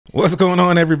What's going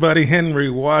on, everybody? Henry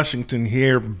Washington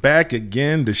here, back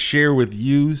again to share with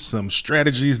you some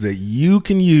strategies that you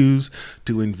can use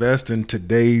to invest in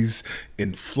today's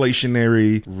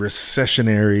inflationary,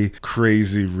 recessionary,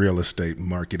 crazy real estate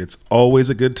market. It's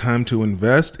always a good time to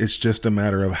invest. It's just a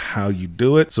matter of how you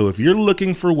do it. So if you're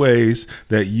looking for ways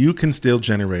that you can still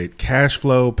generate cash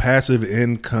flow, passive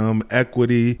income,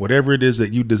 equity, whatever it is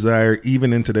that you desire,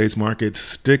 even in today's market,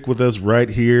 stick with us right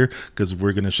here because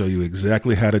we're going to show you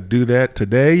exactly how to do that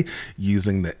today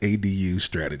using the ADU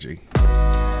strategy.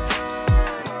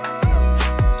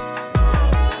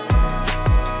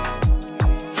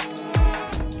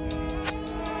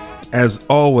 As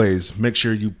always, make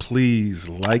sure you please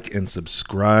like and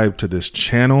subscribe to this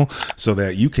channel so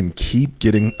that you can keep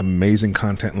getting amazing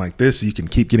content like this. You can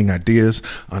keep getting ideas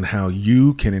on how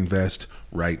you can invest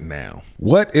right now.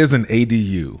 What is an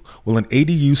ADU? Well, an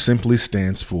ADU simply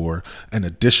stands for an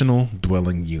additional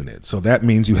dwelling unit. So that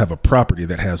means you have a property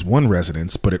that has one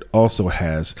residence, but it also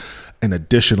has an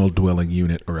additional dwelling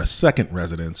unit or a second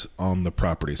residence on the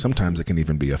property. Sometimes it can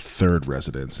even be a third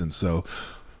residence. And so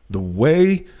the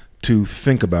way to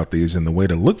think about these and the way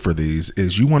to look for these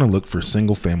is you want to look for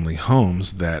single family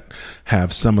homes that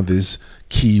have some of this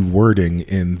key wording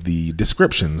in the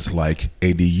descriptions, like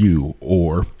ADU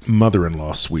or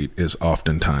mother-in-law suite is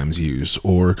oftentimes used,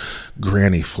 or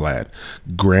granny flat,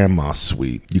 grandma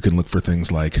suite. You can look for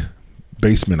things like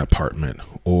basement apartment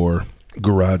or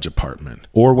garage apartment.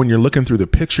 Or when you're looking through the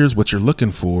pictures, what you're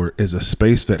looking for is a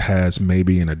space that has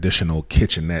maybe an additional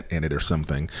kitchenette in it or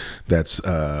something that's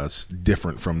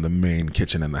different from the main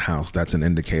kitchen in the house. That's an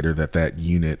indicator that that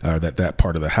unit or that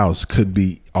part of the house could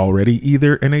be already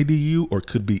either an ADU or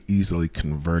could be easily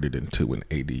converted into an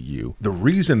ADU. The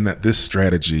reason that this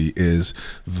strategy is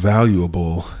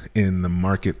valuable in the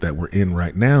market that we're in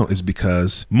right now is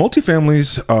because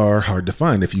multifamilies are hard to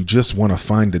find. If you just want to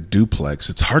find a duplex,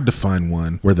 it's hard to find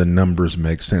one where the numbers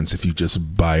make sense. If you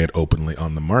just buy it openly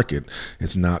on the market,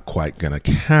 it's not quite going to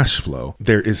cash flow.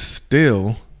 There is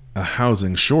still a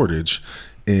housing shortage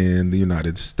in the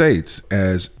United States.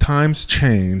 As times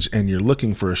change and you're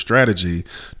looking for a strategy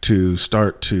to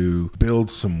start to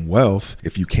build some wealth,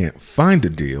 if you can't find a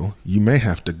deal, you may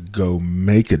have to go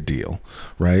make a deal,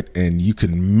 right? And you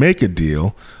can make a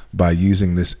deal by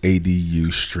using this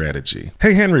ADU strategy.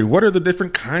 Hey, Henry, what are the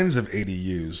different kinds of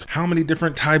ADUs? How many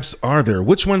different types are there?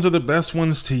 Which ones are the best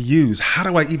ones to use? How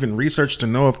do I even research to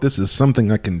know if this is something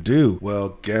I can do?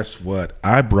 Well, guess what?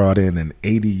 I brought in an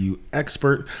ADU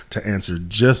expert to answer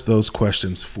just those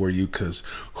questions for you, because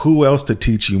who else to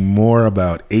teach you more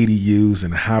about ADUs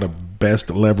and how to best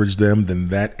leverage them than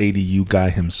that ADU guy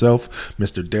himself,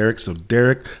 Mr. Derek. So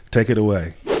Derek, take it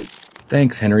away.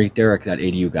 Thanks, Henry. Derek, that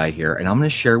ADU guy here, and I'm going to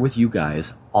share with you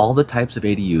guys all the types of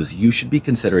ADUs you should be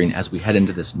considering as we head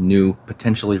into this new,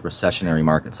 potentially recessionary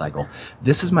market cycle.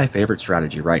 This is my favorite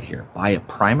strategy right here. Buy a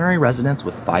primary residence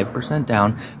with 5%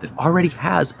 down that already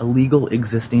has a legal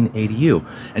existing ADU.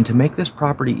 And to make this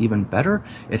property even better,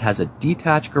 it has a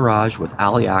detached garage with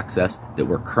alley access that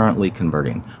we're currently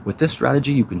converting. With this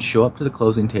strategy, you can show up to the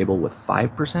closing table with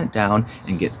 5% down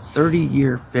and get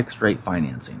 30-year fixed rate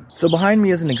financing. So behind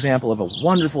me is an example of a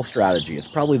wonderful strategy. It's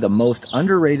probably the most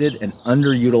underrated and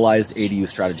underutilized ADU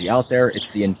strategy out there.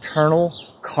 It's the internal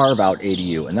carve-out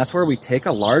ADU, and that's where we take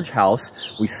a large house,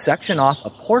 we section off a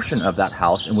portion of that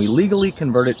house, and we legally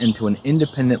convert it into an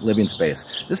independent living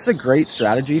space. This is a great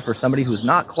strategy for somebody who's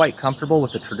not quite comfortable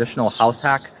with the traditional house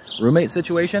hack roommate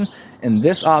situation. In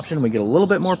this option, we get a little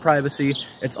bit more privacy.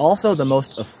 It's also the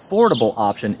most affordable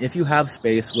option if you have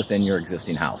space within your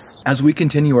existing house. As we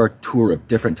continue our tour of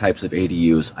different types of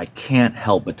ADUs, I can't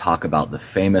help but talk about the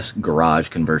famous garage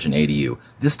conversion ADU.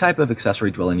 This type of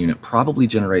accessory dwelling unit probably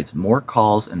generates more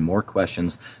calls and more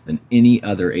questions than any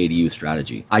other ADU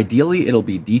strategy. Ideally, it'll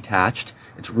be detached.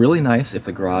 It's really nice if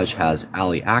the garage has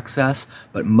alley access,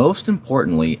 but most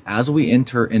importantly, as we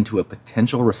enter into a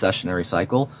potential recessionary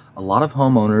cycle, a lot of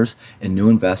homeowners and new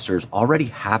investors already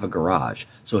have a garage.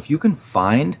 So if you can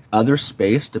find other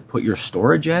space to put your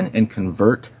storage in and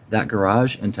convert that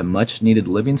garage into much needed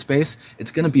living space,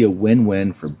 it's going to be a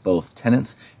win-win for both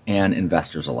tenants and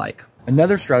investors alike.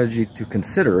 Another strategy to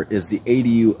consider is the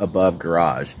ADU above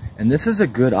garage. And this is a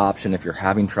good option if you're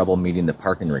having trouble meeting the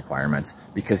parking requirements,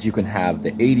 because you can have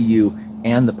the ADU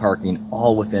and the parking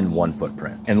all within one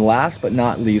footprint. And last but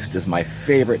not least is my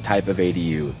favorite type of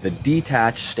ADU, the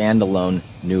detached standalone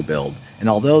new build. And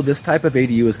although this type of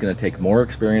ADU is going to take more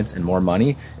experience and more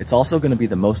money, it's also going to be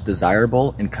the most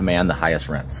desirable and command the highest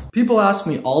rents. People ask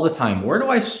me all the time, where do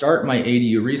I start my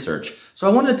ADU research? So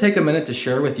I wanted to take a minute to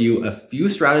share with you a few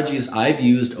strategies I've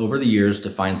used over the years to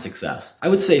find success. I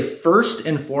would say first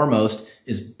and foremost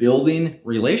is building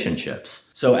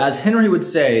relationships. So as Henry would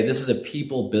say, this is a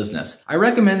people business. I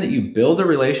recommend that you build a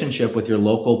relationship with your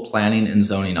local planning and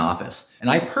zoning office. And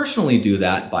I personally do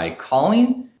that by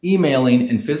calling, emailing,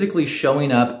 and physically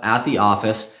showing up at the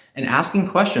office and asking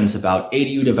questions about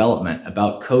ADU development,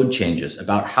 about code changes,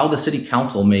 about how the city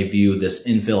council may view this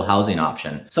infill housing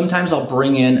option. Sometimes I'll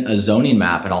bring in a zoning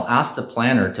map and I'll ask the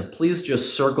planner to please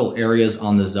just circle areas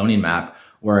on the zoning map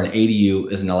where an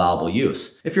ADU is an allowable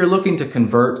use. If you're looking to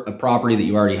convert a property that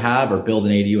you already have or build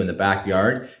an ADU in the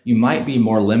backyard, you might be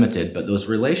more limited, but those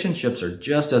relationships are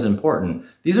just as important.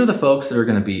 These are the folks that are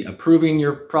going to be approving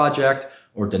your project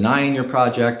or denying your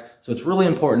project. So it's really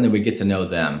important that we get to know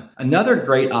them. Another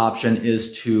great option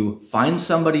is to find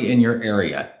somebody in your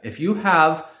area. If you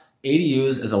have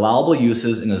ADUs as allowable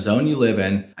uses in a zone you live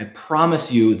in, I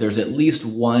promise you there's at least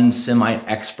one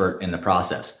semi-expert in the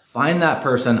process. Find that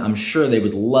person. I'm sure they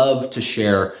would love to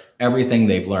share everything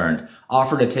they've learned.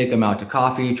 Offer to take them out to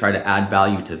coffee, try to add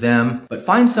value to them, but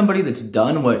find somebody that's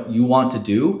done what you want to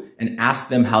do and ask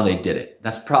them how they did it.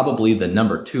 That's probably the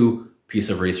number 2 piece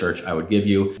of research I would give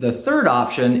you. The third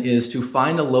option is to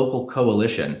find a local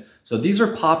coalition. So these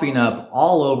are popping up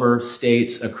all over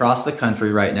states across the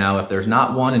country right now. If there's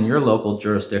not one in your local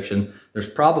jurisdiction, there's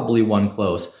probably one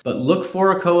close. But look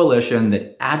for a coalition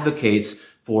that advocates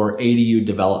for ADU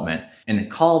development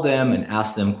and call them and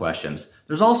ask them questions.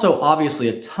 There's also obviously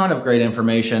a ton of great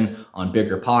information on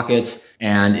BiggerPockets.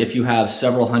 And if you have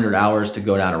several hundred hours to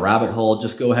go down a rabbit hole,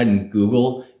 just go ahead and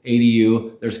Google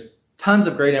ADU. There's tons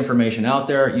of great information out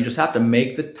there. You just have to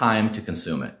make the time to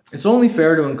consume it. It's only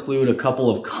fair to include a couple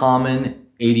of common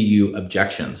ADU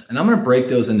objections, and I'm going to break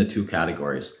those into 2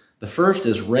 categories. The first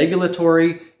is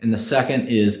regulatory, and the second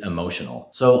is emotional.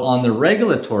 So on the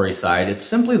regulatory side, it's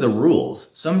simply the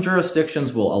rules. Some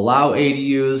jurisdictions will allow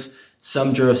ADUs.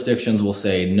 Some jurisdictions will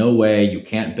say, no way, you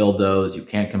can't build those, you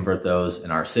can't convert those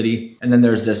in our city. And then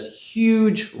there's this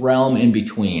huge realm in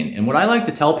between. And what I like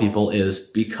to tell people is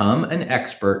become an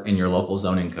expert in your local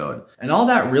zoning code. And all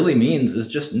that really means is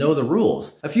just know the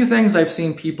rules. A few things I've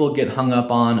seen people get hung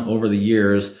up on over the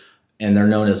years, and they're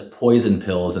known as poison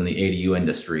pills in the ADU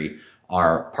industry,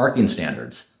 are parking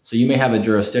standards. So you may have a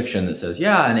jurisdiction that says,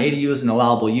 yeah, an ADU is an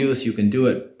allowable use, you can do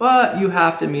it, but you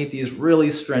have to meet these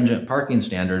really stringent parking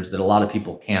standards that a lot of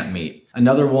people can't meet.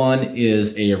 Another one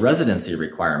is a residency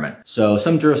requirement. So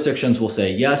some jurisdictions will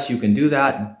say, yes, you can do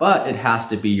that, but it has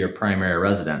to be your primary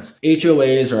residence.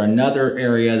 HOAs are another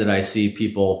area that I see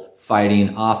people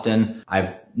fighting often.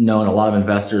 I've known a lot of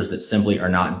investors that simply are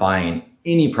not buying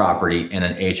any property in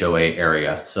an HOA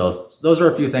area. So those are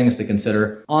a few things to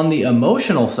consider. On the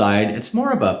emotional side, it's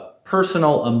more of a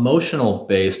personal, emotional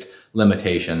based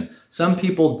limitation. Some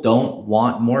people don't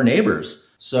want more neighbors.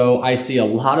 So I see a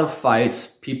lot of fights,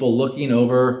 people looking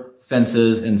over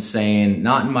fences and saying,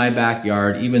 not in my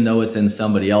backyard, even though it's in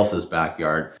somebody else's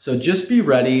backyard. So just be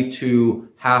ready to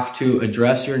have to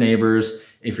address your neighbors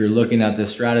if you're looking at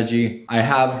this strategy. I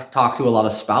have talked to a lot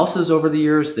of spouses over the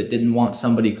years that didn't want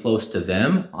somebody close to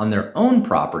them on their own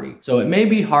property. So it may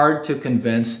be hard to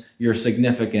convince your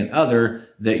significant other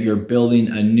that you're building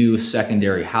a new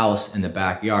secondary house in the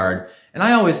backyard. And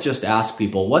I always just ask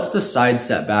people, what's the side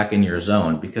setback in your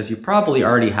zone? Because you probably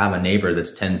already have a neighbor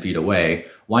that's 10 feet away.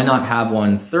 Why not have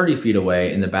one 30 feet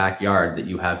away in the backyard that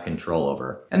you have control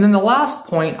over? And then the last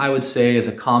point I would say is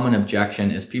a common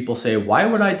objection is people say, why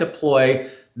would I deploy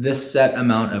this set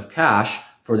amount of cash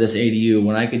for this ADU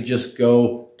when I could just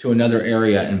go to another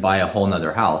area and buy a whole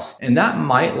nother house? And that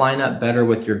might line up better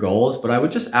with your goals, but I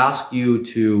would just ask you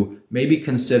to maybe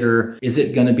consider, is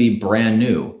it going to be brand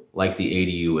new like the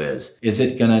ADU is? Is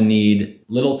it going to need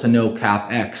little to no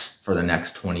CapEx for the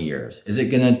next 20 years? Is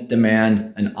it going to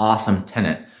demand an awesome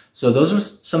tenant? So those are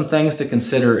some things to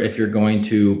consider if you're going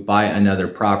to buy another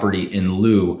property in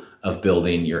lieu of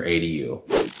building your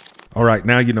ADU. All right,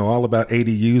 now you know all about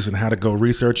ADUs and how to go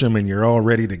research them, and you're all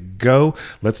ready to go.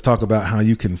 Let's talk about how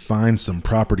you can find some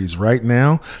properties right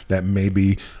now that may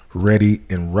be ready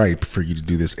and ripe for you to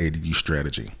do this ADU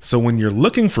strategy. So when you're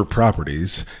looking for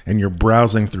properties and you're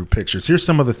browsing through pictures, here's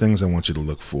some of the things I want you to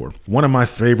look for. One of my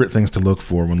favorite things to look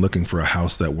for when looking for a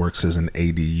house that works as an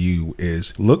ADU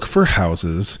is look for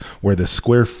houses where the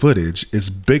square footage is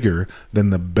bigger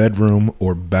than the bedroom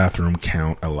or bathroom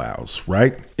count allows,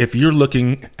 right? If you're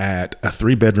looking at a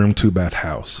 3-bedroom, 2-bath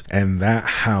house and that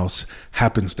house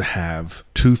happens to have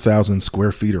 2,000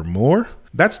 square feet or more,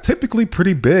 That's typically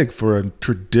pretty big for a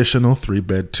traditional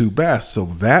 3-bed, 2-bath. So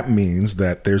that means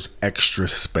that there's extra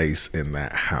space in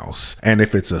that house. And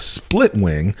if it's a split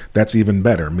wing, that's even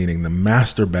better, meaning the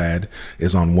master bed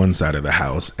is on one side of the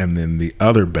house and then the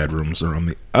other bedrooms are on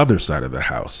the other side of the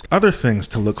house. Other things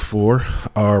to look for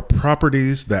are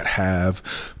properties that have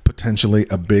potentially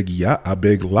a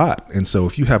big lot. And so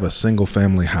if you have a single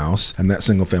family house and that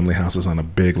single family house is on a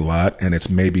big lot and it's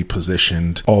maybe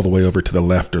positioned all the way over to the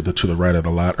left or to the right of the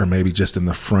lot, or maybe just in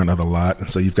the front of the lot. And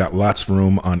so you've got lots of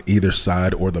room on either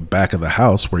side or the back of the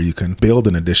house where you can build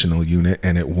an additional unit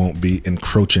and it won't be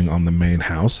encroaching on the main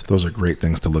house. Those are great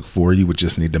things to look for. You would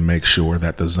just need to make sure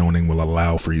that the zoning will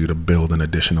allow for you to build an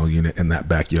additional unit in that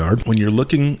backyard. When you're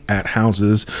looking at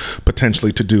houses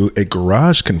potentially to do a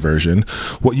garage conversion,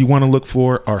 what you want to look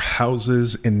for are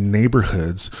houses in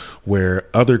neighborhoods where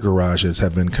other garages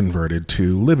have been converted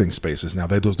to living spaces. Now,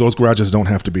 those garages don't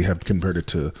have to be converted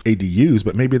to ADUs,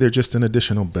 but maybe they're just an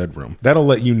additional bedroom. That'll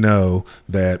let you know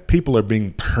that people are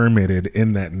being permitted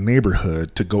in that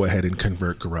neighborhood to go ahead and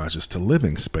convert garages to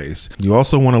living space. You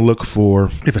also want to look for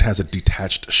if it has a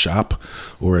detached shop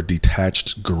or a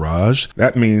detached garage.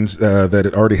 That means that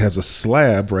it already has a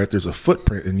slab, right? There's a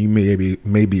footprint, and you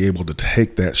may be able to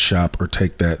take that shop or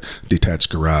take that detached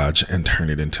garage and turn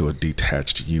it into a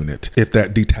detached unit. If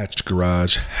that detached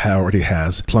garage already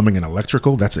has plumbing and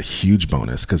electrical, that's a huge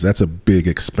bonus because that's a big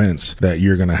expense that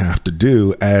you're going to have to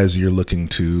do as you're looking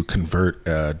to convert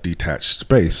a detached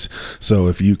space. So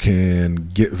if you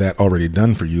can get that already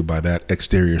done for you by that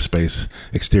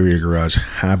exterior garage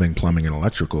having plumbing and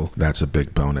electrical, that's a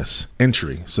big bonus.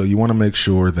 Entry. So you want to make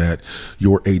sure that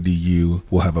your ADU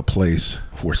will have a place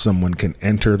where someone can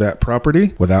enter that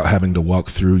property without having to walk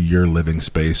through your living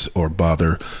space or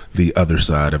bother the other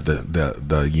side of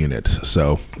the unit.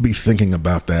 So be thinking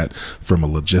about that from a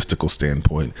logistical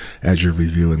standpoint as you're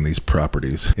reviewing these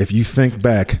properties. If you think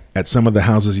back at some of the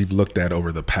houses you've looked at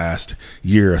over the past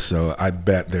year or so, I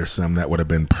bet there's some that would have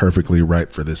been perfectly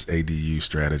right for this ADU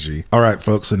strategy. All right,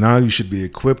 folks, so now you should be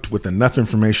equipped with enough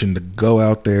information to go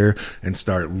out there and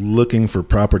start looking for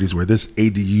properties where this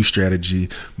ADU strategy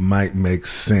might make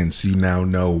sense. You now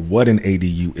know what an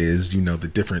ADU is. You know the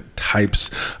different types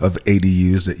of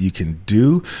ADUs that you can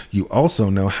do. You also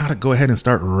know how to go ahead and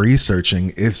start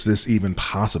researching if this even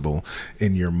possible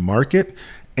in your market.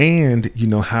 And you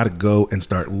know how to go and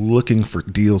start looking for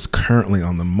deals currently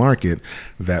on the market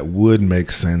that would make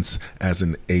sense as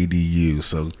an ADU.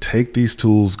 So take these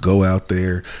tools, go out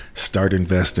there, start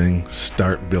investing,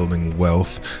 start building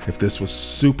wealth. If this was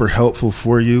super helpful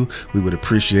for you, we would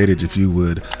appreciate it if you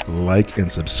would like and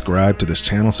subscribe to this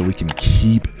channel so we can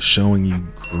keep showing you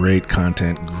great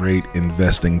content, great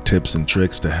investing tips and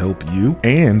tricks to help you.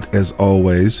 And as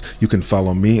always, you can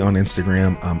follow me on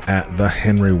Instagram. I'm at the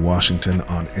Henry Washington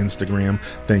on Instagram.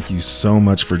 Thank you so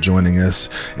much for joining us,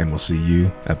 and we'll see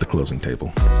you at the closing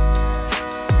table.